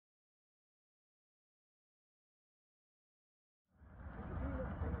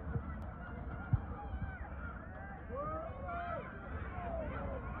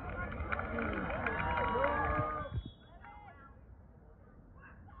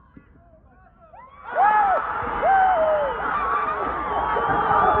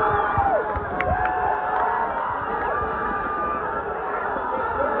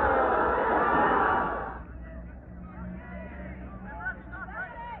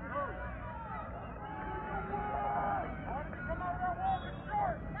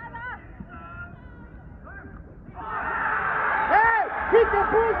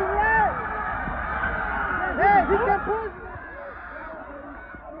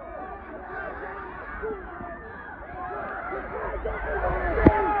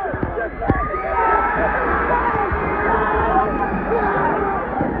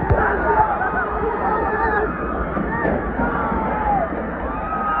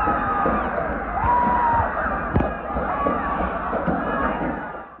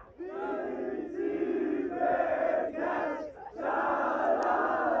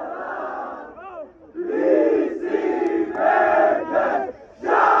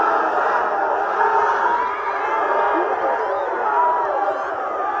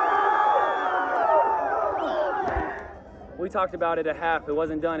talked about it at half. It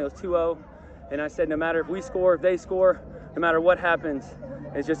wasn't done. It was 2-0. And I said, no matter if we score, if they score, no matter what happens,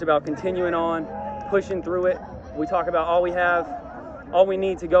 it's just about continuing on, pushing through it. We talk about all we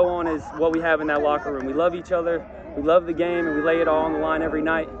need to go on is what we have in that locker room. We love each other, we love the game, and we lay it all on the line every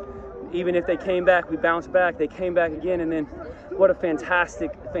night. Even if they came back, we bounced back, they came back again, and then what a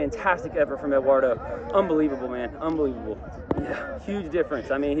fantastic, fantastic effort from Eduardo. Unbelievable, man, unbelievable. Yeah, huge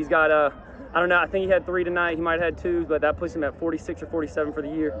difference. I mean, he's got, I don't know, I think he had 3 tonight, he might have had 2, but that puts him at 46 or 47 for the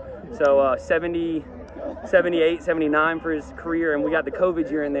year. So 70, 78, 79 for his career, and we got the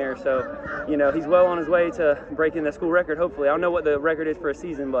COVID year in there, so, you know, he's well on his way to breaking the school record, hopefully. I don't know what the record is for a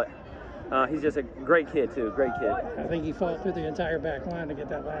season, but he's just a great kid, too, great kid. I think he fought through the entire back line to get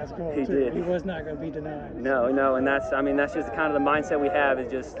that last goal, He did. He was not going to be denied. No, and that's, I mean, that's just kind of the mindset we have is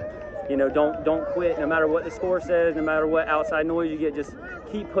just, you know, don't quit, no matter what the score says, no matter what outside noise you get, just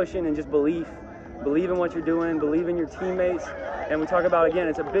keep pushing and just believe in what you're doing, believe in your teammates. And we talk about, again,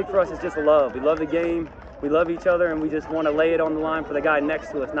 it's a big for us, it's just love. We love the game, we love each other, and we just want to lay it on the line for the guy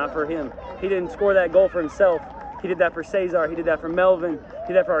next to us, not for him. He didn't score that goal for himself. He did that for Cesar, he did that for Melvin, he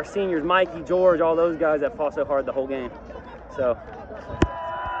did that for our seniors, Mikey, George, all those guys that fought so hard the whole game. So